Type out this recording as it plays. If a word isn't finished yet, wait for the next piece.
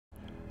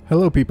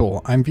Hello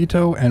people, I'm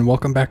Vito, and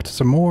welcome back to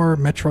some more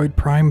Metroid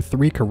Prime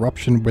 3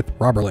 Corruption with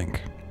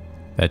Robberlink.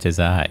 That is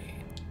I.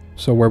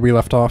 So where we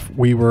left off,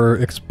 we were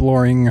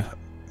exploring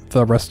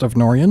the rest of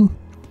Norion.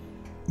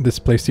 This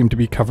place seemed to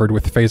be covered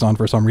with Phazon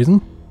for some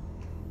reason.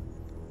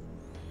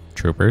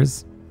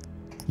 Troopers,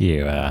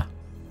 you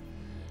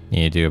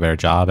need to do a better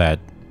job at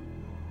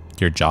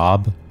your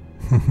job.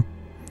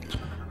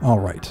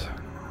 Alright.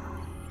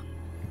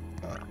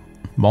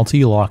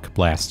 Multi-lock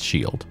blast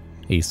shield.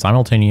 A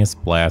simultaneous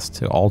blast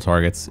to all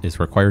targets is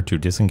required to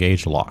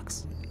disengage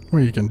locks.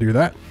 Well, you can do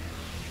that.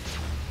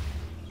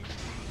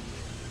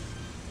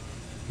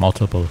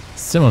 Multiple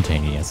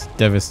simultaneous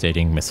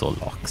devastating missile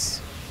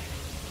locks.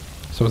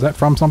 So is that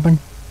from something?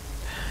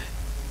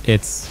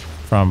 It's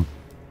from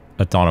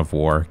a Dawn of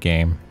War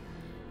game.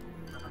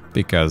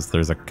 Because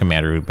there's a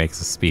commander who makes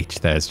a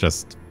speech that is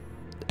just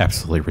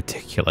absolutely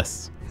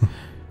ridiculous.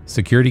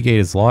 Security gate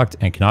is locked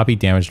and cannot be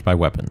damaged by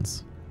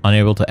weapons.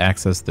 Unable to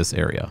access this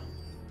area.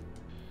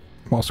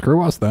 Well,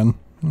 screw us then.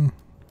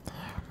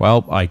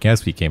 Well, I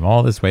guess we came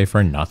all this way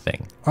for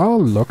nothing. Oh,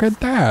 look at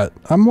that.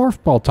 A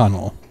morph ball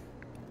tunnel.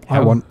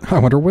 I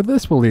wonder where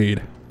this will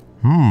lead.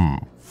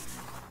 Come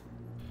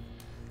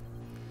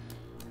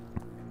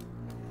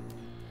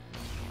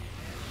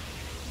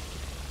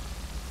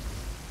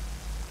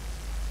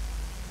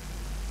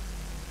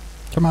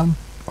on,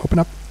 open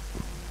up.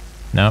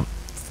 Nope,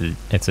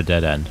 it's a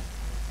dead end.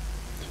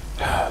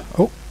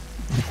 Oh.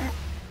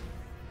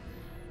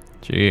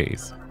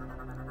 Jeez.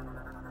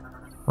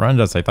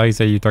 Rundas, I thought you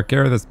said you took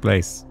care of this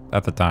place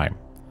at the time.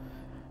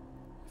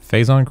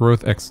 Phazon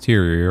growth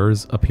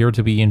exteriors appear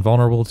to be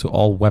invulnerable to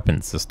all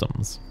weapon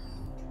systems.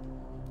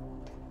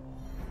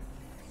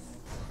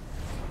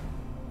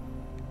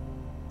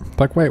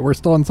 Like, wait, we're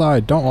still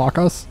inside. Don't lock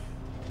us.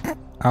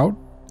 Out?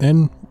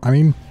 In? I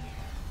mean...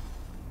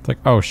 It's like,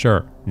 oh,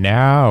 sure.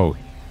 Now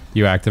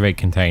you activate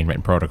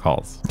containment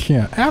protocols.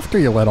 Yeah, after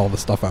you let all the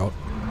stuff out.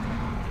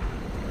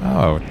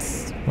 Oh,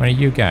 it's one of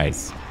you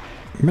guys.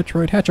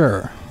 Metroid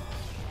Hatcher.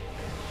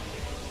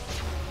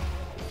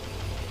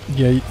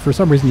 Yeah, for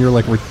some reason you're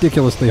like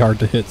ridiculously hard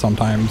to hit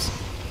sometimes.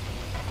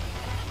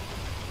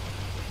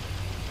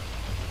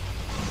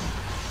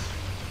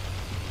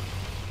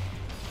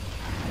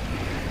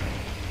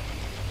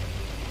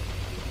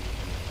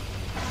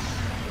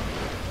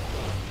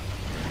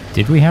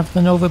 Did we have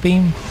the Nova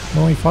Beam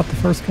when we fought the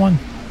first one?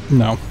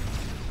 No.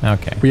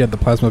 Okay. We had the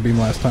Plasma Beam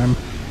last time.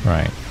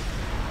 Right.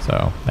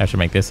 So that should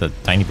make this a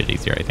tiny bit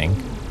easier, I think.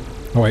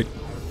 Oh, wait.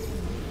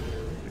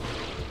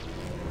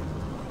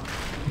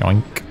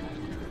 Yoink.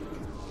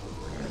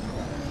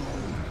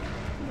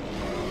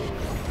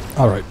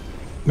 Alright.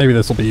 Maybe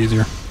this will be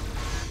easier.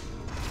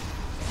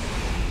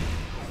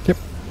 Yep.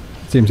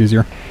 Seems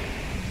easier.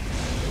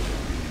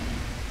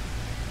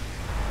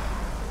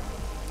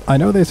 I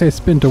know they say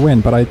spin to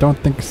win, but I don't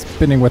think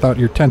spinning without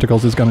your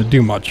tentacles is going to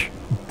do much.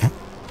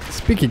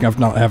 Speaking of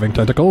not having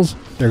tentacles,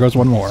 there goes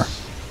one more.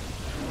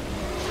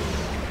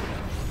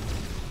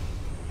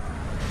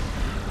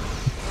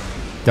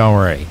 Don't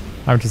worry.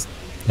 I'm just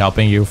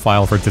helping you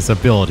file for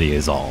disability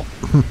is all.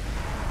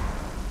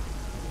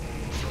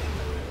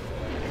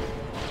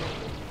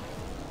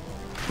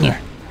 Yeah.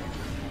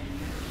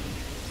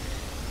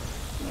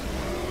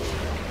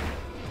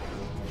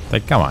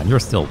 Like, come on, you're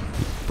still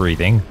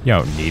breathing. You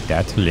don't need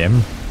that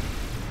limb.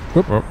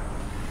 Whoop. Whoop.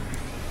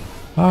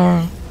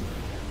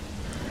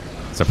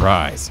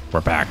 Surprise, we're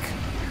back.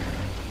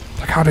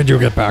 Like, how did you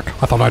get back?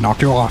 I thought I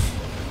knocked you off.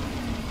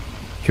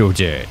 You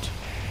did.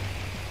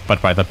 But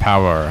by the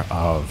power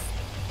of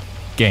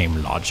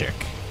game logic,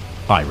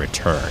 I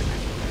return.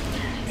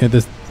 Yeah,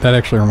 that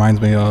actually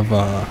reminds me of,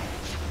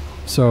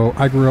 so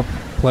I grew up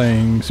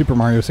playing Super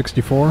Mario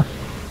 64.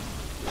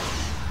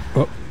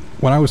 But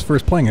when I was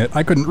first playing it,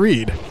 I couldn't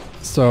read.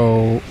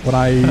 So when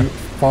I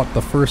fought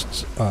the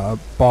first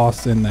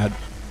boss in that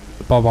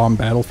Bob-omb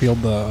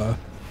battlefield, the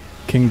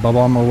King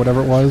Bob-omb or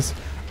whatever it was,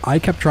 I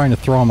kept trying to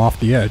throw him off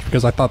the edge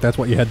because I thought that's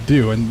what you had to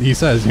do. And he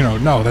says, you know,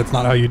 no, that's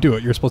not how you do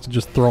it. You're supposed to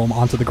just throw him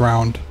onto the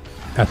ground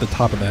at the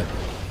top of that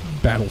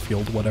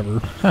battlefield,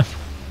 whatever.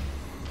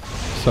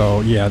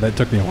 So yeah, that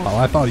took me a while.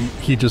 I thought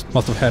he just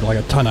must have had like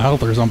a ton of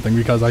health or something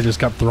because I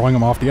just kept throwing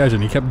him off the edge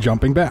and he kept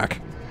jumping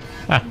back.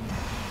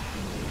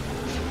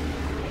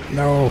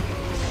 No.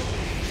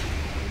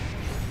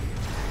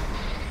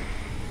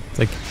 It's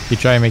like you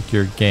try and make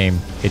your game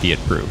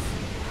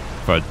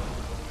idiot-proof, but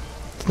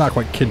it's not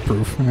quite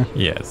kid-proof.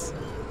 yes.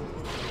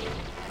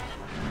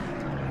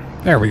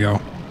 There we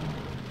go.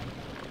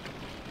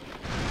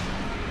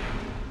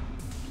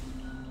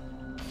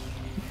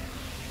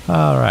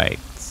 Alright.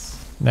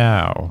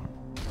 Now,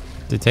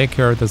 to take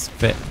care of this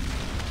fit.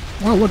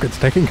 Well, look, it's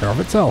taking care of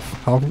itself.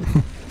 How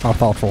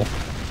thoughtful.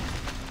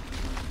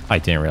 I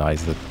didn't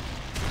realize that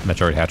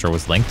Metroid Hatcher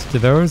was linked to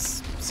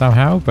those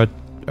somehow, but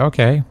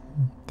okay.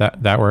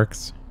 That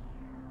works.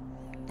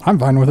 I'm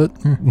fine with it.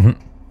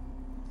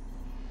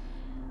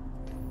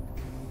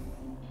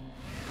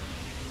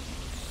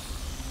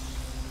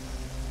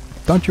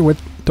 Don't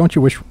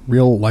you wish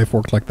real life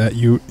worked like that?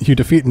 You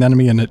defeat an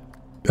enemy and it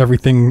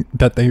everything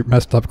that they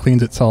messed up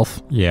cleans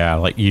itself. Yeah,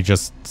 like you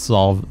just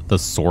solve the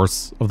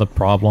source of the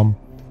problem,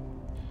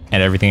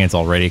 and everything it's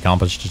already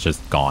accomplished is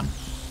just gone.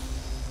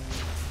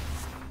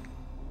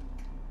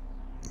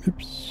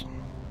 Oops.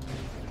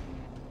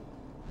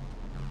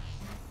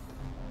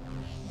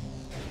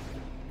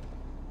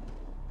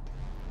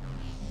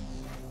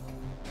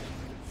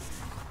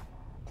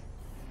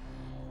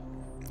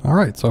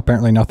 Alright, so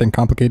apparently nothing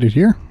complicated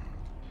here.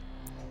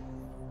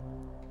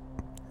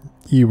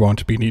 You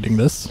won't be needing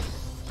this.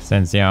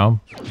 Since, you know,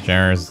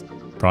 generator's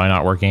probably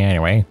not working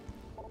anyway.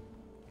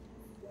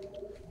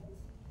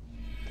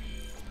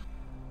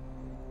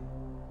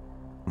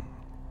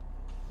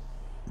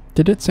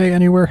 Did it say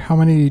anywhere how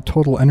many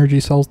total energy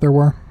cells there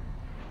were?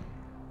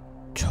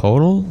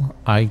 Total?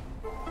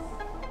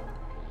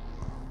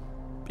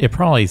 It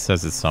probably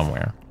says it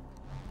somewhere.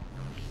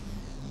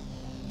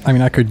 I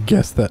mean, I could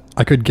guess that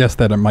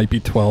it might be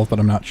 12, but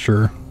I'm not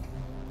sure.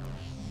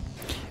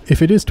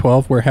 If it is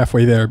 12, we're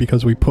halfway there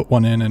because we put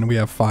one in and we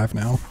have 5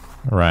 now.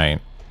 Right.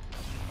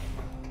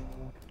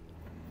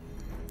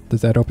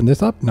 Does that open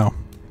this up? No.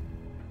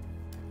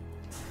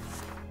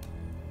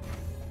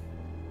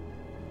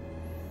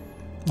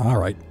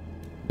 Alright.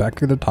 Back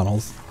through the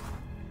tunnels.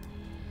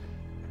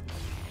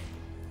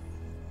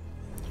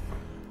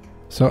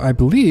 So I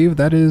believe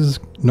that is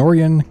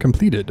Norion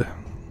completed.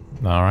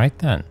 Alright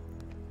then.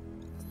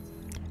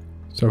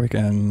 So we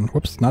can...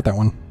 Whoops, not that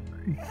one.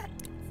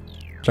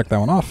 Check that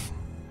one off.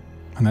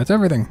 And that's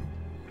everything.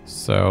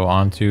 So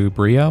on to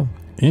Bryyo.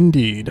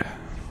 Indeed.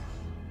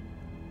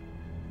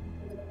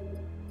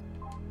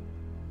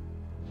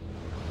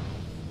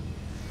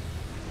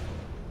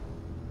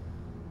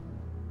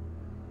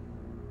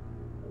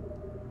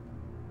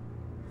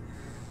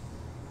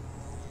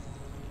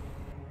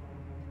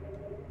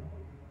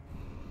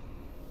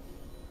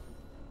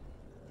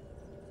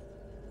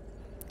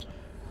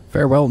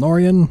 Farewell,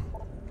 Norion.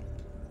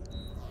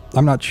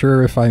 I'm not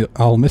sure if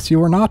I'll miss you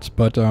or not,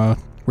 but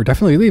we're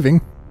definitely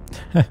leaving.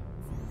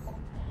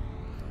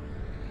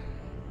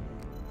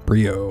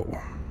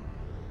 Bryyo.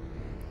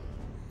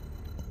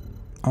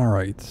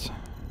 Alright.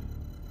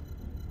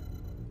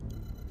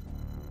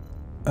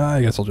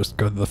 I guess I'll just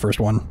go to the first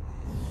one.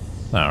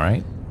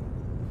 Alright.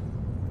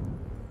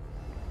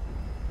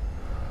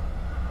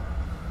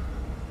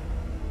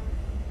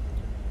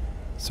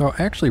 So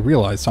I actually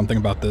realized something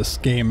about this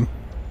game.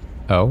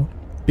 Oh?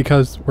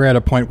 Because we're at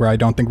a point where I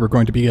don't think we're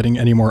going to be getting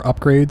any more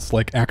upgrades,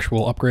 like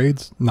actual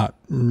upgrades, not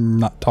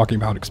talking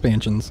about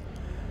expansions.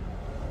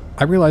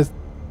 I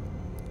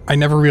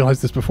never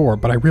realized this before,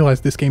 but I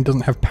realized this game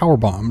doesn't have power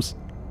bombs.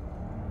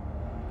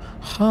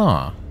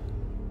 Huh.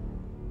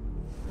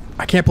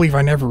 I can't believe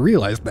I never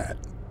realized that.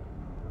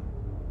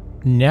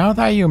 Now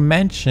that you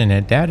mention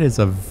it, that is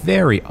a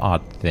very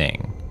odd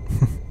thing.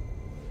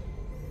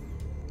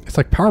 It's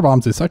like power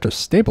bombs is such a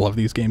staple of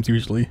these games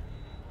usually.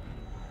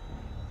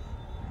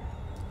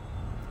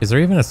 Is there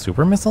even a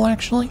super missile,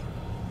 actually?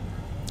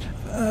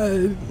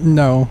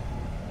 No.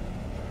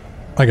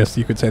 I guess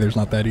you could say there's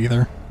not that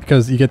either.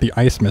 Because you get the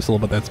ice missile,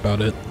 but that's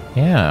about it.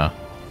 Yeah.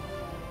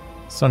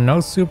 So no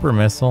super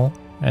missile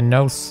and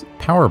no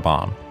power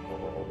bomb.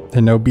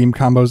 And no beam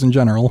combos in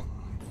general.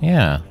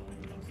 Yeah.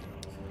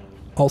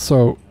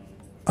 Also,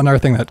 another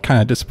thing that kind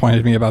of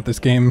disappointed me about this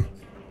game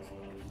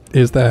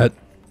is that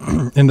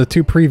in the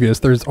 2 previous,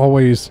 there's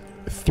always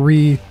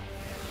 3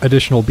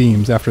 additional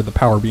beams after the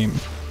power beam.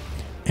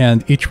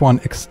 And each one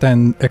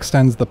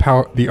extends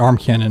the arm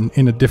cannon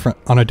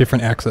on a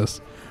different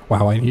axis.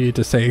 Wow, I needed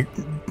to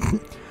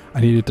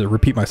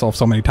repeat myself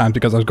so many times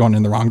because I was going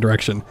in the wrong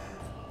direction.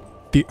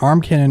 The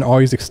arm cannon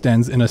always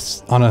extends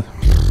The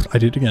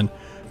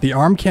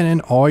arm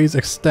cannon always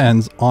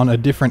extends on a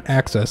different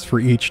axis for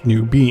each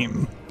new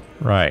beam.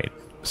 Right.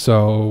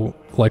 So,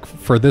 like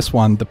for this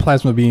one, the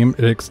plasma beam,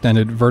 it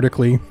extended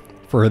vertically.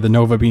 For the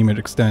Nova beam, it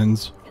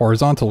extends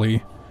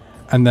horizontally.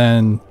 And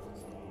then,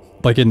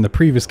 like in the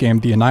previous game,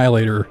 the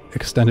Annihilator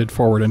extended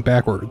forward and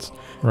backwards.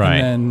 Right.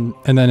 And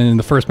then in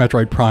the first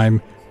Metroid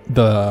Prime,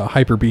 the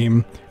Hyper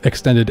Beam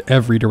extended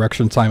every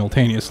direction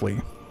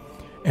simultaneously.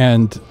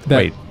 And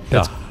that's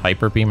the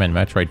Hyper Beam in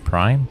Metroid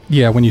Prime?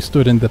 Yeah, when you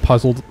stood in the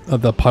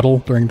puddle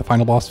during the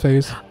final boss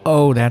phase.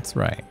 Oh, that's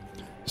right.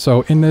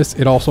 So in this,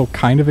 it also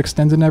kind of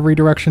extends in every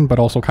direction, but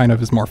also kind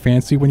of is more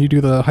fancy when you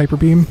do the Hyper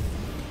Beam.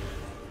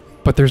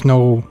 But there's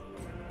no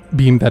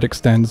beam that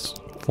extends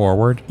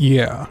forward.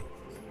 Yeah.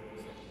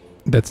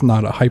 That's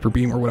not a hyper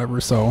beam or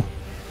whatever, so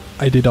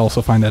I did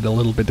also find that a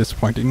little bit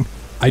disappointing.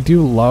 I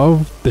do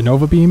love the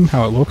Nova beam,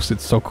 how it looks.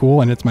 It's so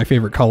cool and it's my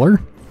favorite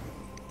color.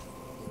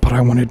 But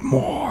I wanted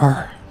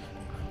more.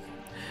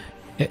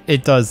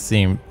 It does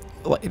seem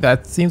like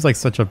that seems like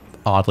such a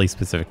oddly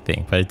specific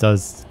thing, but it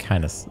does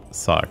kind of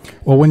suck.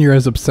 Well, when you're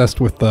as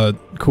obsessed with the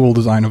cool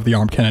design of the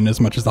arm cannon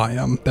as much as I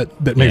am,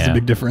 that makes a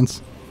big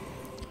difference.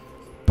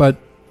 But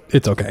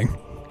it's okay.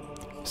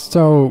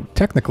 So,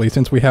 technically,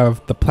 since we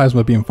have the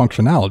plasma beam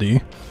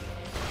functionality,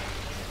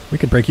 we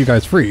could break you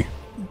guys free.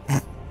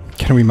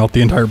 Can we melt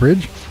the entire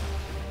bridge?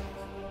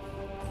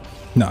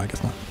 No, I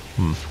guess not.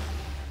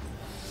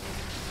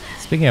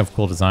 speaking of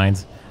cool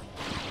designs,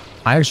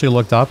 I actually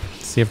looked up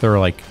to see if there were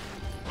like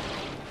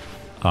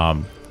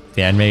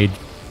fan-made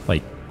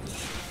like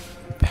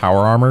power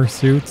armor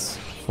suits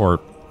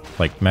for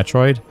like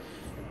Metroid.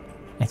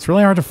 It's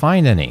really hard to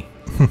find any,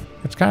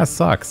 which kind of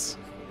sucks,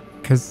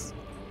 because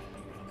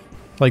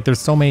like there's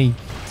so many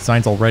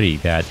designs already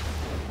that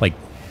like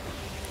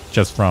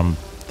just from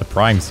the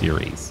Prime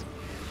series,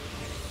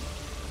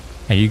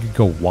 and you could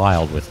go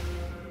wild with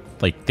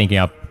like thinking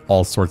up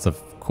all sorts of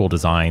cool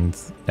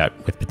designs that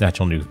with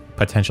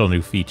potential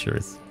new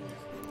features.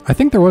 I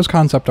think there was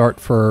concept art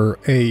for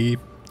a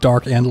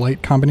dark and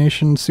light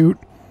combination suit,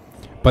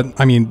 but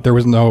I mean there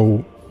was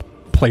no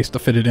place to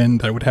fit it in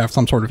that would have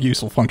some sort of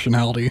useful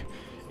functionality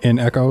in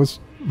Echoes.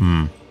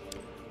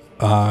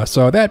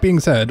 So that being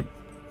said,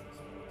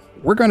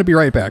 we're going to be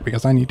right back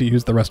because I need to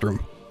use the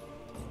restroom.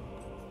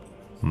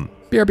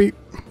 BRB.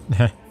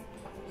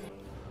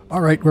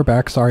 All right, we're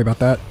back. Sorry about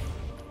that.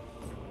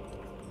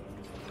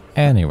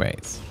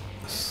 Anyways,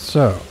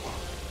 so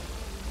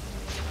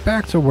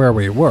back to where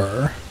we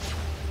were.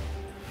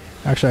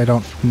 Actually, I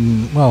don't...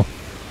 well,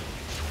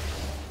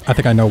 I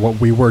think I know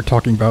what we were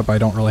talking about, but I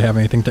don't really have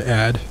anything to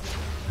add.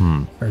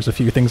 There's a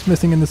few things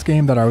missing in this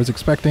game that I was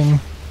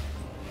expecting.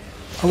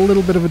 A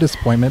little bit of a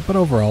disappointment, but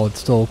overall it's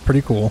still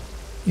pretty cool.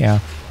 yeah.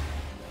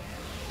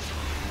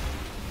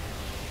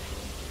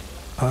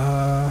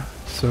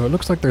 So it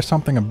looks like there's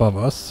something above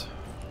us.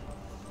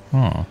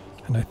 And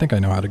I think I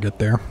know how to get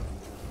there.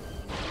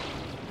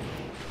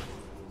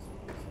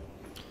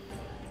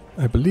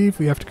 I believe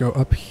we have to go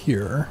up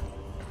here.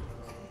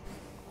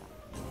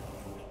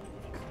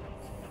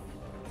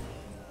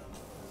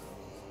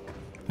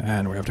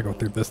 And we have to go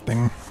through this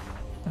thing.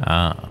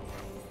 Ah.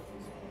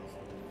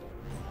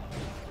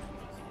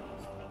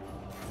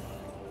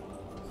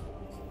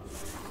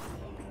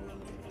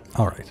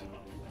 All right.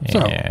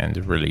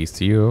 And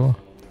release you,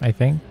 I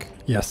think.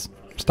 Yes.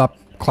 Stop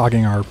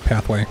clogging our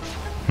pathway.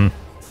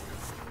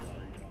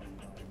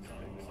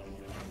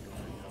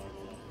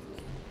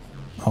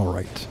 All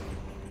right.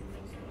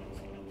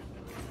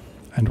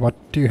 And what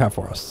do you have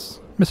for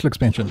us? Missile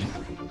expansion.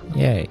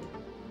 Yay.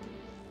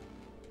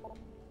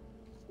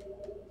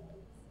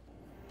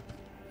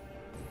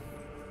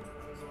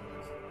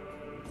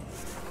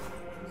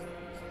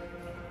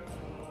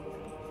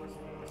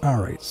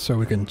 Alright, so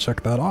we can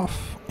check that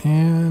off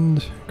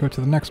and go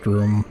to the next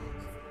room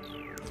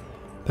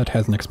that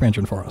has an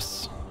expansion for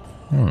us.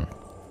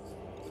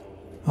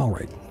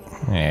 Alright.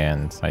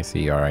 And I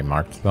see you already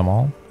marked them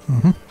all.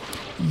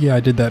 Yeah, I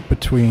did that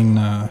between,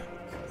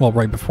 well,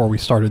 right before we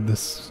started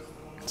this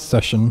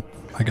session,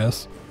 I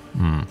guess.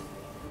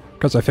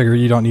 Because I figured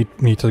you don't need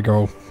me to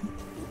go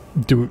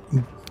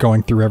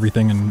going through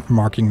everything and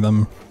marking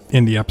them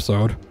in the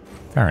episode.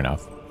 Fair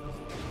enough.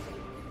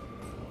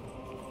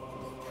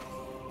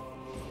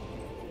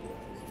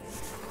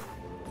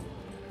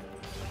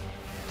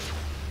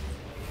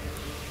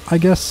 I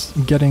guess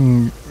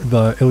getting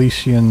the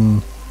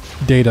Elysian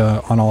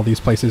data on all these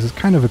places is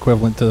kind of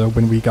equivalent to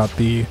when we got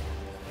the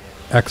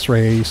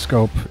X-ray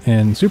scope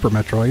in Super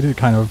Metroid. It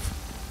kind of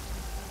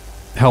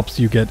helps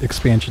you get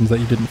expansions that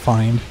you didn't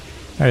find.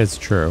 That is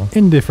true.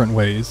 In different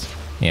ways.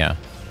 Yeah.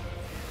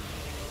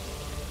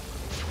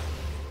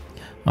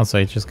 Also,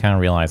 I just kind of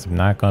realized I'm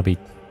going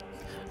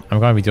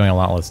to be doing a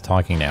lot less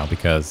talking now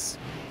because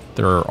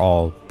they're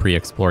all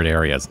pre-explored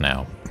areas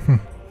now.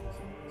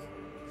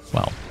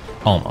 Well,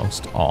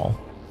 almost all.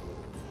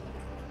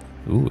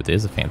 Ooh, it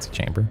is a fancy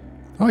chamber.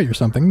 Oh, you're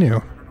something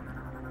new.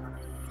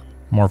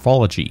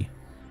 Morphology.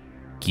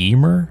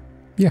 Gemer?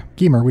 Yeah,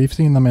 Gemer. We've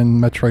seen them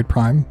in Metroid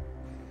Prime.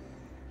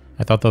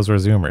 I thought those were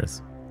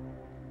Zoomers.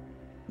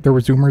 There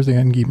were Zoomers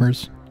and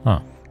Gemers.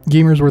 Huh.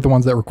 Gemers were the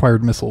ones that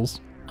required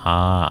missiles.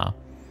 Ah.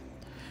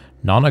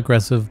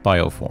 Non-aggressive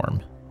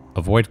bioform.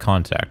 Avoid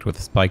contact with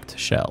spiked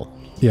shell.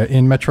 Yeah,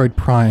 in Metroid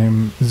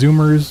Prime,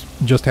 Zoomers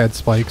just had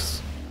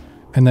spikes,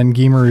 and then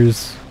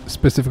Gemers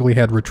specifically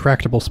had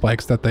retractable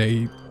spikes that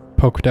they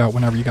poked out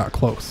whenever you got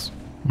close.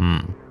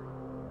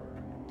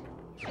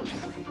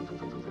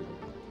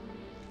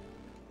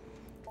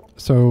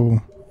 So,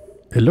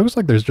 it looks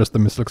like there's just the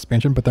missile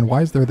expansion, but then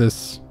why is there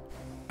this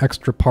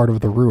extra part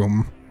of the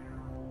room?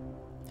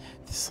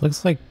 This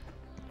looks like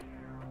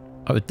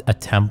a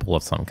temple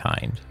of some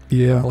kind.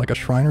 Yeah, like a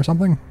shrine or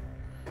something?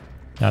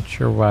 Not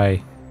sure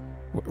why.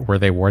 Were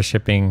they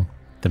worshipping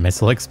the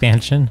missile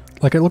expansion?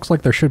 Like, it looks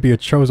like there should be a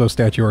Chozo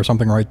statue or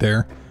something right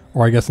there.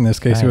 Or I guess in this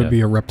case Kind it would of.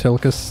 be a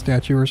Reptilicus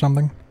statue or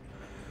something.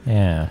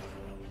 Yeah.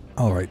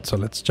 Alright, so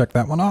let's check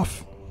that one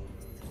off.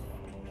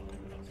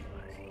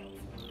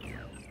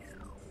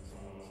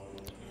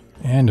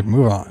 And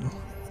move on.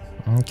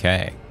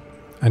 Okay.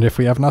 And if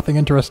we have nothing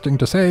interesting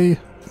to say,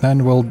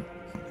 then we'll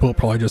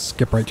probably just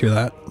skip right to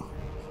that.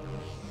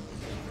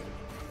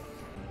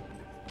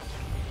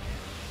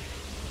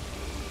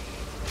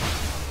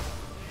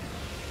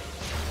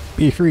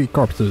 Be free,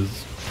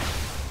 corpses.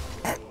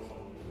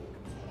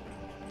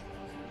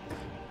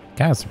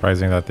 Kind of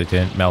surprising that they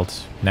didn't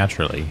melt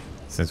naturally,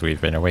 since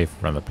we've been away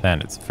from the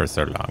planets for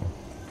so long.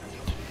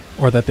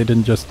 Or that they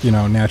didn't just,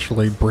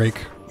 naturally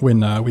break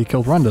when we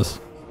killed Rundus.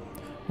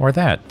 Or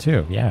that,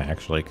 too. Yeah,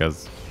 actually,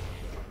 because...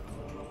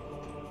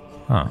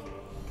 Huh.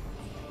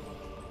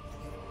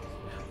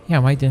 Yeah,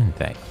 why didn't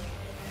they?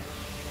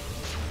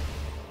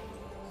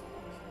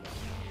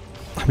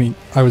 I mean,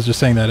 I was just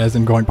saying that as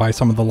in going by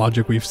some of the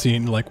logic we've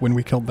seen, like when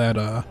we killed that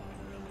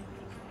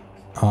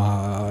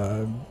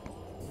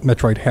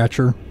Metroid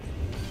Hatcher.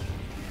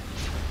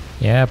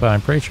 Yeah, but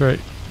I'm pretty sure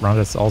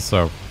Rundus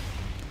also,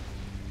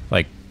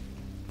 like,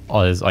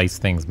 all his ice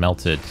things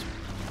melted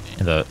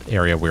in the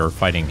area we were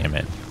fighting him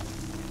in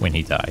when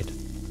he died.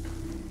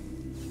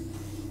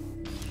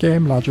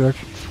 Game logic.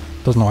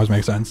 Doesn't always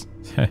make sense.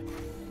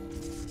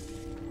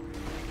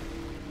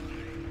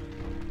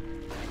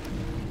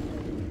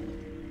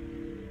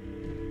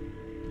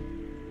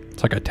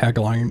 It's like a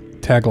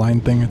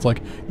tagline thing. It's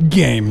like,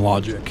 game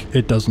logic.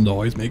 It doesn't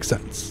always make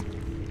sense.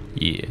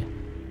 Yeah.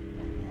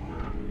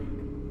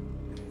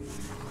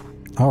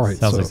 Alright,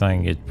 Sounds like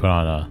something you'd put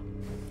on a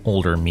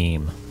older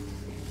meme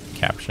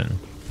caption.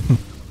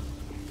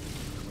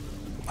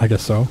 I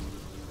guess so.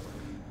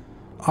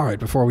 Alright,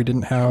 before we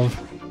didn't have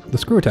the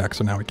screw attack,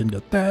 so now we can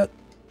get that.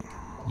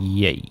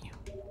 Yay.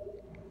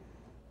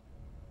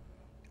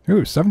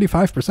 Ooh,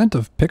 75%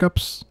 of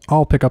pickups,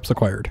 all pickups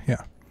acquired.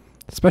 Yeah.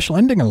 Special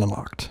ending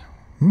unlocked.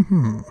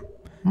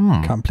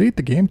 Complete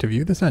the game to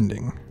view this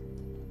ending.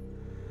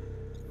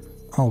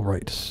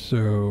 Alright,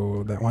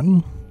 so that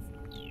one.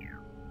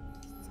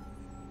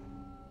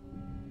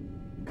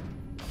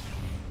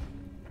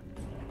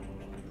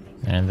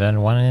 And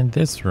then one in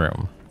this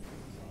room.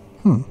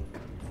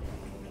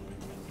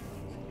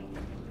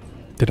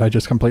 Did I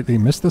just completely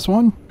miss this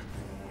one?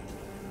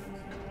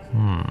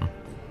 I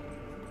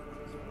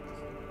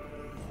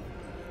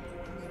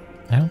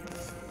don't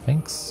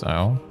think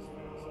so.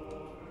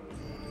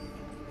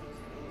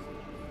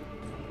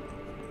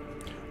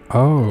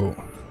 Oh.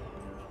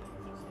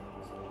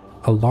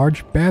 A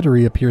large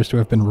battery appears to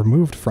have been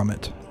removed from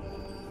it.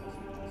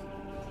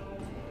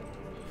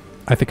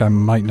 I think I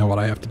might know what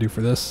I have to do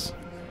for this.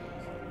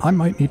 I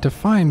might need to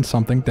find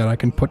something that I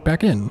can put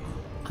back in.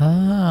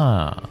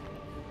 Ah.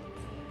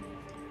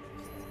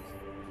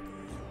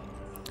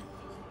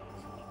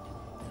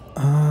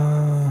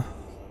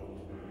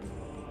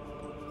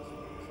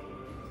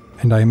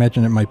 And I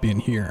imagine it might be in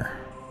here.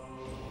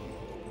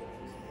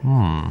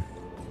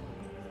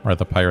 Where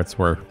the pirates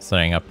were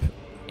setting up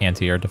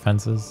anti-air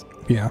defenses.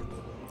 Yeah.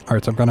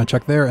 Alright, so I'm gonna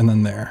check there and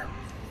then there.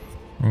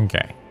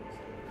 Okay.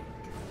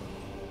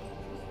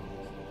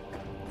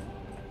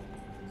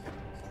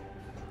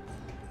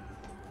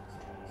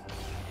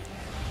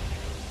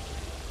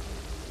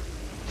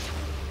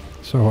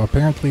 So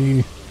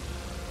apparently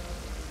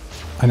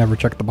I never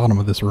checked the bottom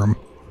of this room.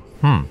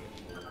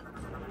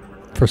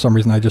 For some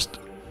reason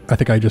I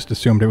think I just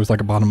assumed it was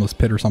like a bottomless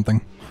pit or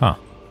something. Huh.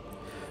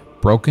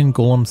 Broken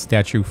Golem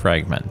statue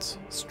fragment.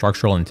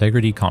 Structural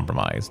integrity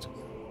compromised.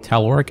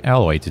 Telluric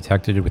alloy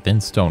detected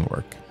within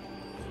stonework.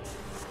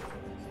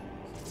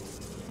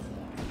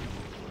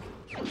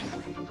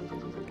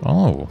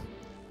 Oh.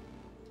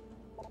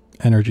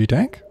 Energy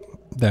tank?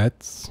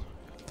 That's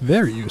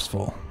very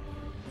useful.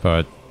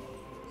 But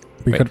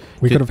We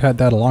could have had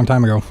that a long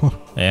time ago.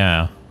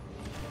 yeah.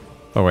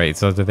 Oh wait,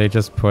 so did they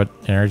just put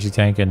energy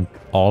tank in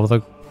all of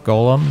the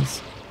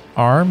golems'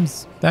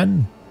 arms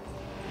then?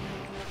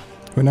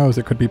 Who knows?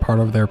 It could be part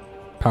of their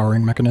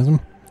powering mechanism.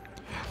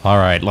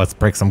 Alright, let's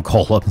break some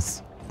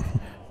golems.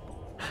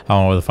 I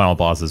don't know what the final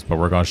boss is, but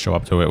we're going to show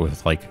up to it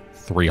with like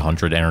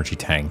 300 energy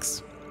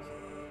tanks.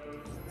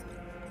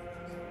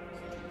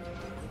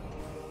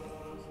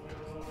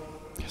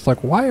 It's like,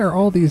 why are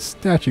all these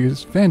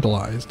statues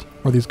vandalized?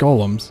 Or these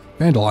golems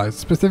vandalized?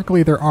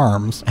 Specifically their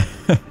arms.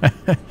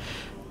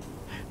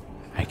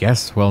 I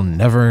guess we'll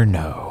never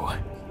know.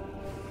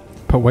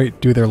 But wait,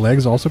 do their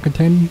legs also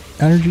contain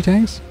energy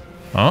tanks?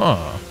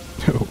 Oh,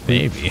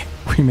 maybe.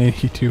 We may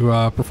need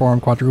to perform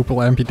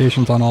quadruple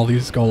amputations on all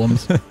these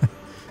golems.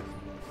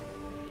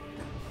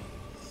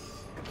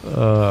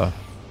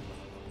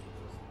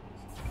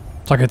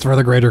 It's like it's for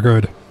the greater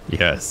good.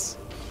 Yes.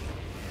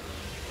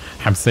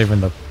 I'm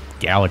saving the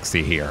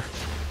galaxy here.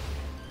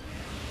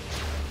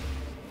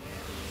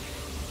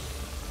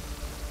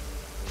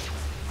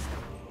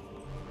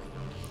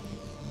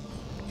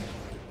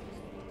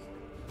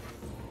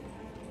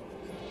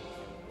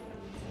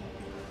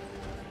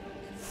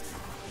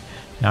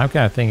 Now I'm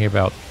kind of thinking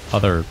about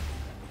other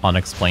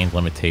unexplained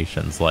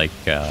limitations, like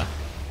in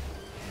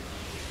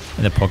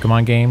the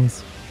Pokemon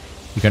games,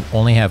 you can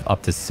only have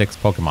up to 6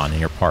 Pokemon in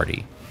your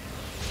party.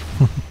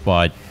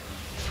 But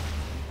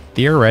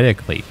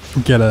theoretically...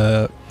 Get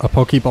a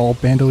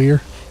Pokeball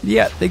bandolier?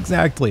 Yeah,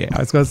 exactly. I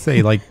was going to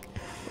say, like,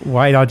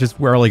 why not just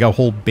wear, like, a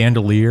whole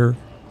bandolier?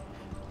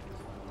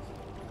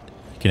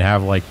 You can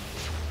have, like...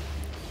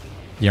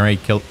 You already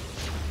kill...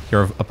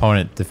 Your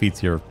opponent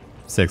defeats your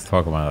 6th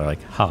Pokemon. They're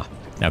like, ha.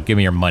 Now give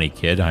me your money,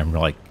 kid. I'm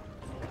like,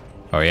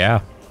 oh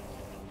yeah?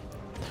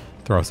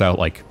 Throws out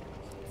like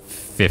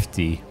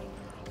 50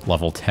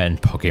 level 10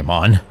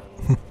 Pokemon.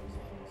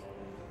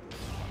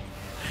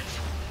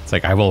 It's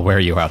like, I will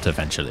wear you out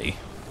eventually.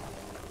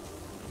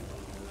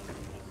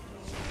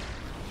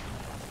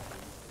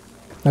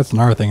 That's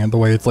another thing, and the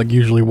way it's like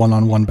usually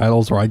one-on-one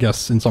battles, or I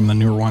guess in some of the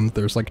newer ones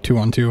there's like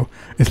 2-on-2.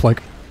 It's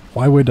like,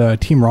 why would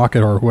Team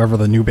Rocket or whoever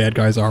the new bad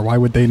guys are, why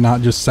would they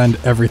not just send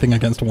everything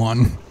against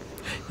one?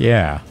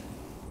 Yeah.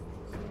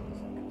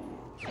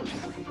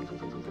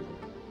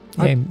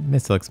 Hey,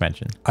 missile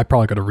expansion. I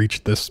probably could have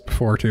reached this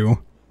before too,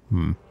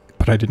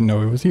 but I didn't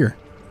know it was here.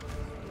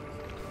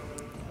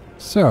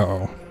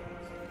 So,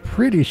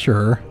 pretty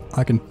sure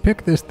I can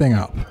pick this thing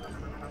up.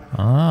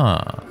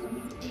 Ah.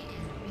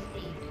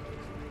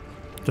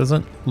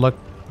 Doesn't look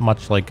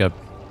much like a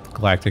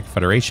Galactic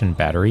Federation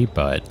battery,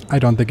 but... I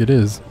don't think it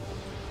is.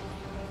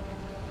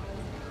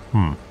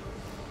 And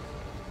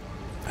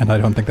I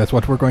don't think that's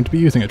what we're going to be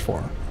using it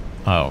for.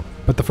 Oh.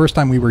 But the first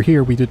time we were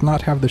here, we did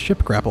not have the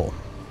ship grapple.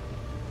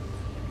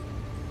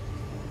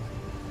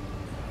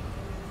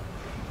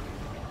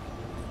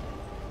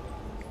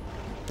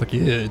 Look,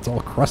 yeah, it's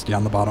all crusty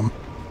on the bottom.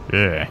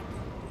 Yeah.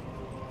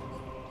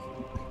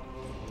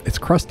 It's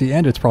crusty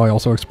and it's probably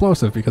also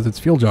explosive because it's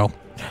fuel gel.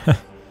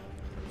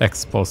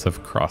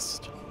 Explosive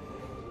crust.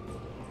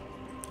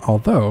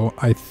 Although,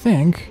 I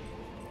think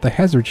the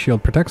hazard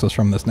shield protects us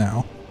from this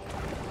now.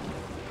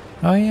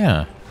 Oh,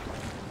 yeah.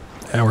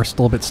 Yeah, we're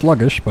still a bit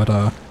sluggish, but,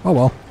 oh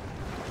well.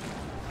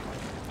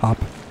 Hop,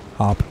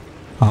 hop,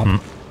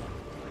 hop.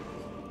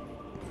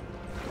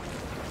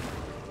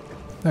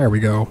 There we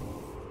go.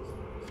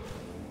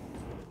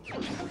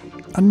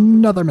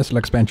 Another missile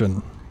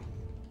expansion.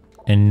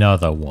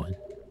 Another one.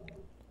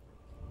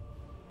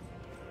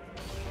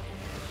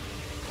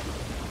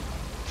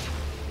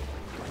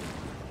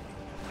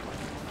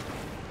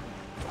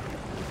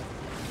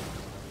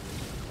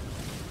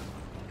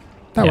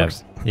 That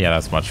works. Yeah,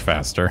 that's much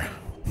faster.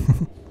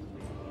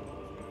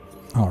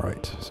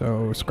 Alright,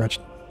 so scratch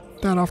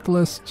that off the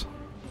list.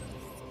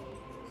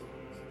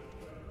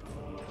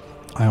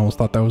 I almost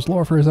thought that was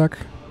lore for a sec.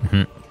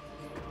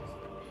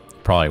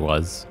 Probably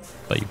was,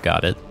 but you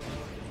got it.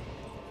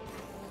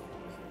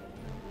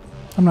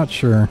 I'm not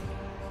sure.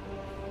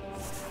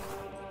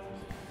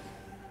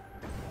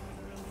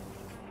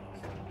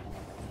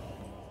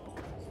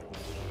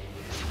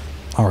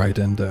 Alright,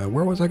 and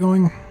where was I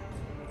going?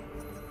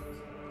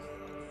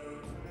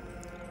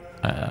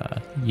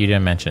 You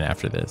didn't mention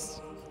after this.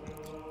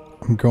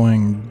 I'm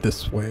going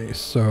this way,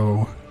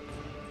 so...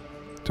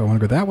 Do I want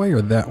to go that way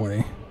or that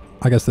way?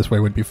 I guess this way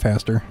would be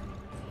faster.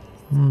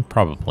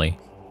 Probably.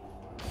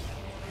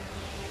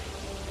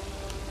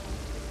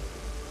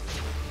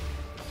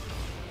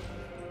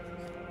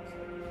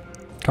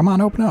 Come on,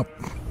 open up.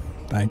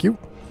 Thank you.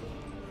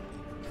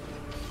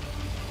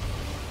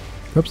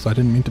 Oops, I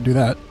didn't mean to do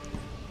that.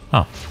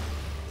 Oh.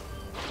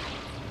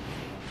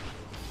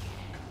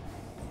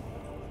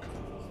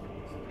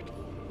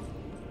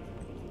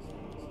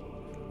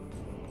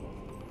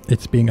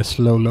 It's being a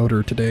slow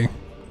loader today.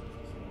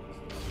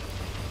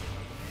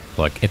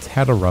 Look, it's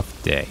had a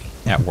rough day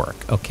at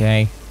work,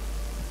 okay?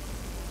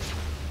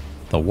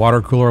 The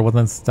water cooler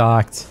wasn't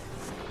stocked.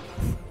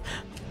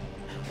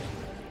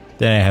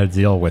 Then I had to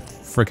deal with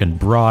frickin'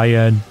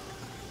 Brian.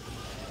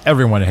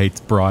 Everyone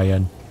hates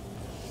Brian.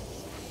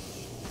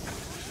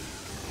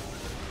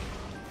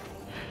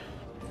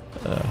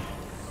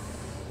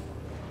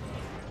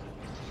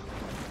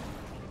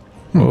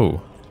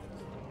 Whoa.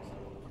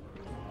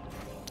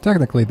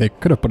 Technically, they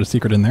could have put a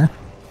secret in there.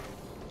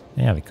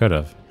 Yeah, they could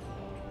have.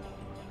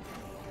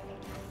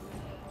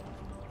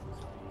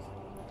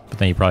 But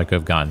then you probably could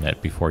have gotten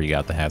it before you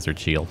got the hazard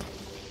shield.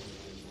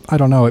 I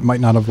don't know, it might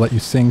not have let you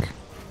sink.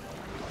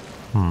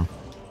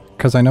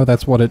 Because I know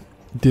that's what it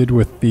did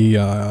with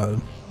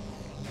the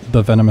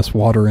venomous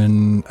water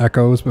in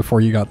Echoes before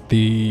you got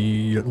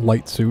the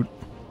light suit.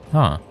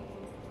 Huh.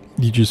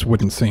 You just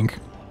wouldn't sink.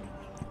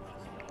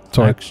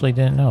 So I actually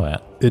didn't know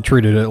that. It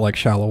treated it like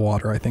shallow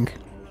water, I think.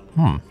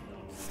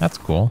 That's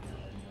cool.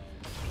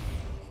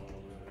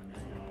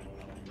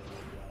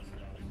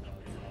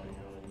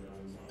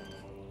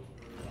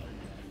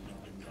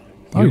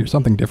 Oh, you're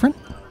something different?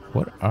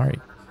 What are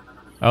you?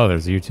 Oh,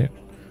 there's you too.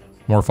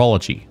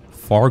 Morphology.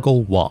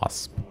 Fargal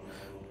Wasp.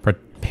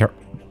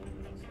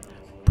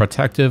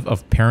 Protective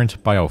of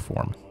parent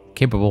bioform.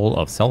 Capable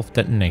of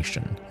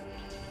self-detonation.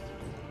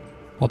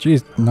 Well,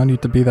 geez, no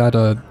need to be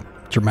that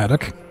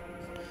dramatic.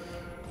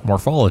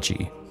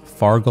 Morphology.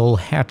 Fargal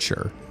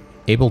Hatcher.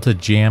 Able to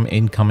jam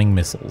incoming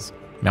missiles.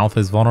 Mouth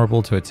is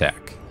vulnerable to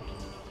attack.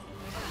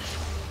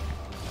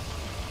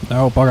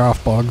 No, bug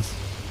off, bugs.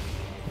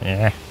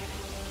 Yeah.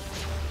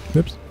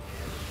 Oops.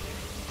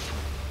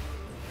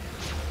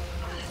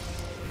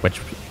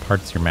 Which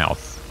part's your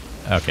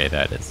mouth? Okay,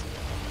 that is.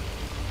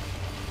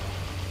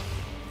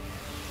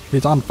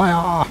 It's on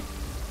fire!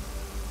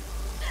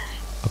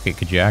 Okay,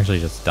 could you actually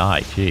just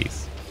die?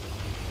 Jeez.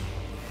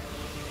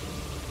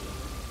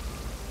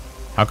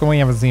 How come we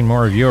haven't seen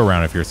more of you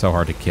around if you're so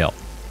hard to kill?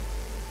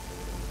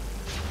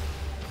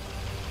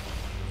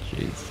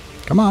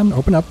 Jeez. Come on,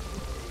 open up.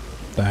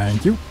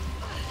 Thank you.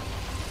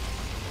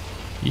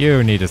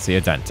 You need to see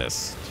a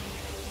dentist.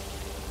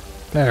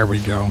 There we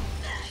go.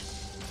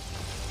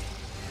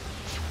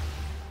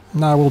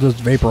 Now we'll just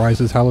vaporize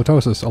his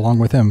halitosis along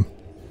with him.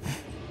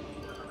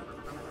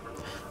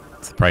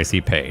 the price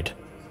he paid.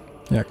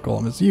 Yeah,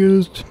 Golem is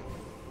used.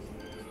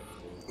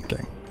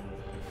 Okay.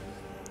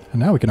 And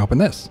now we can open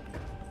this.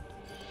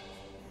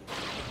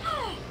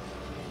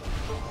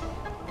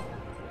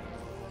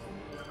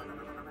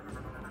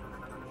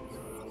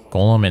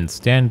 Golem in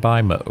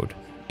standby mode.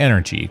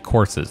 Energy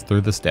courses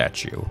through the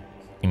statue.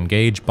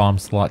 Engage bomb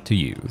slot to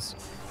use.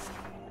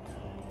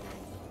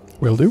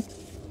 Will do.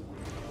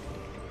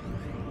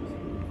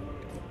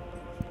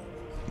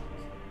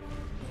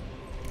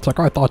 It's like,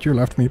 I thought you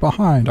left me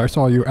behind. I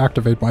saw you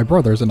activate my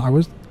brothers and I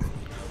was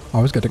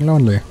getting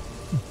lonely. I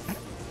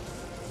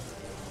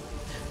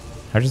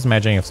was just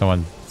imagining if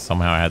someone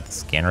somehow had the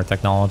scanner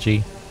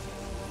technology,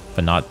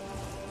 but not,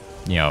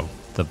 you know,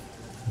 the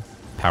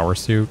power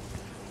suit.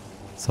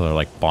 So they're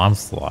like, bomb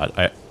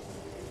slot.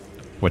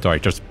 What do I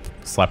just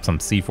slap some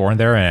C4 in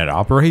there and it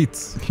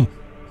operates?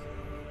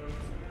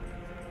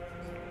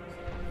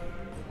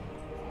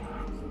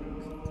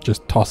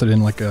 Just toss it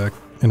in like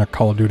in a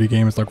Call of Duty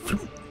game. It's like...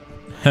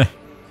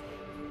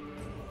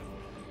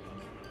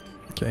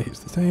 Okay,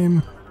 he's the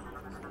same.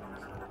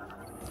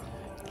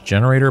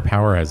 Generator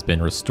power has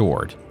been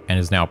restored and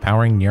is now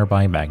powering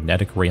nearby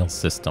magnetic rail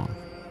system.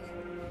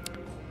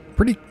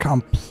 Pretty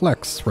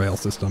complex rail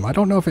system. I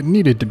don't know if it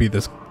needed to be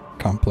this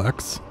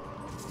complex.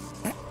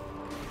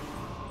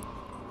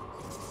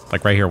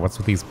 Like right here, what's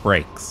with these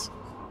brakes?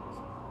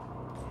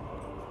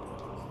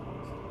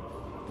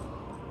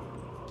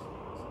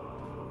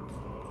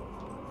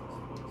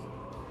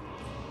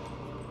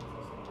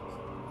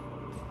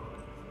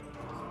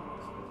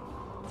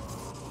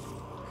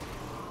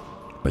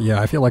 But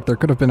yeah, I feel like there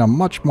could have been a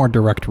much more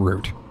direct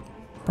route.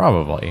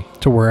 Probably.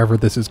 To wherever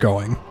this is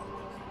going.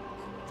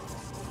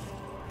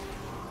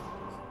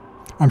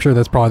 I'm sure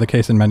that's probably the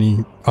case in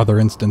many other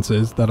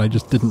instances that I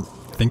just didn't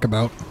think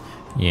about.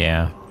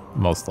 Yeah,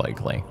 most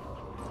likely.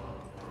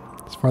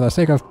 It's for the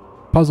sake of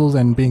puzzles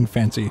and being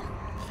fancy.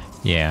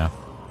 Yeah.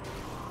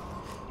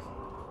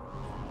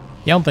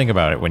 You don't think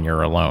about it when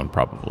you're alone,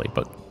 probably,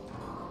 but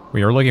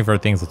when you're looking for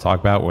things to talk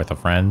about with a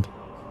friend,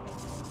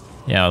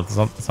 yeah,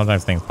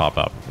 sometimes things pop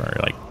up where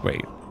you're like,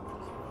 wait,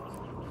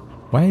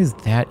 why does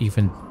that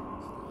even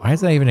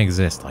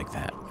exist like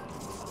that?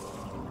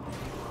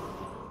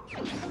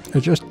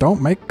 It just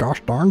don't make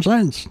gosh darn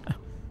sense.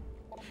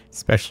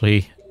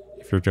 Especially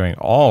if you're doing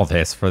all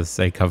this for the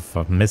sake of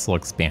a missile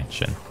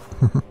expansion.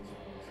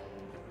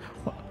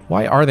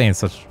 Why are they in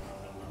such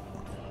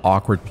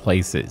awkward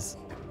places?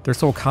 They're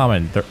so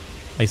common.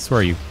 I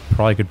swear you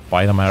probably could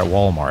buy them at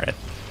Walmart at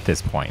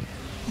this point.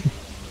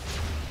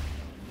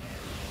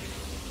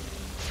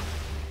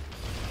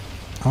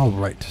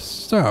 Alright,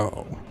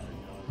 so...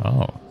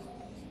 Oh.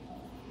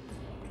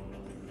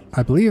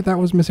 I believe that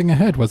was missing a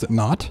head, was it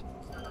not?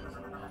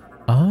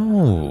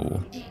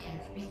 Oh.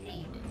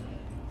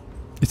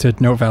 It said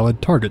no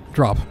valid target,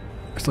 drop.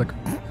 It's like,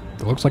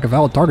 it looks like a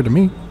valid target to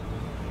me.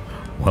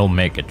 We'll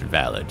make it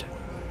valid.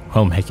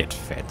 We'll make it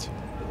fit.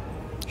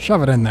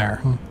 Shove it in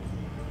there.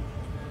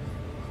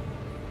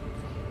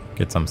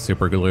 Get some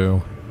super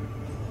glue.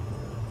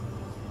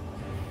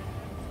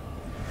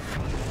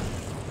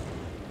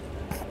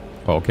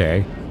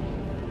 Okay.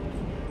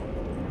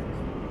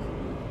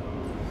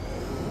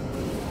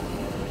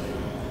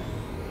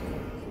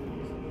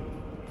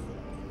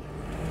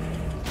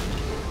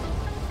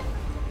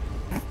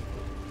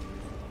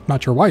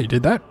 Not sure why you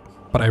did that,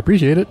 but I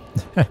appreciate it.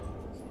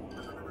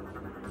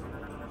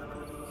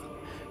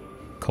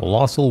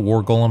 Colossal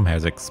War Golem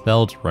has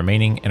expelled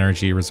remaining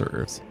energy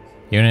reserves.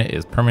 Unit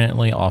is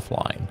permanently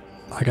offline.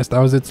 I guess that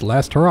was its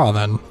last hurrah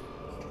then.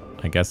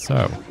 I guess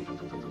so.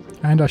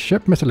 And a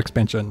ship missile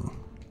expansion.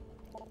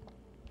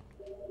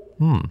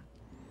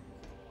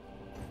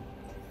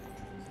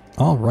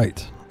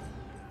 Alright.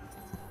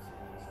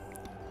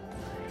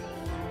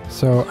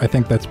 So I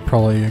think that's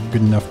probably a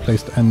good enough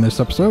place to end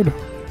this episode.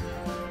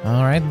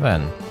 Alright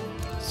then.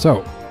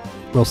 So,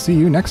 we'll see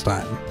you next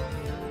time.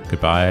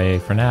 Goodbye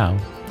for now.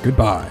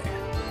 Goodbye.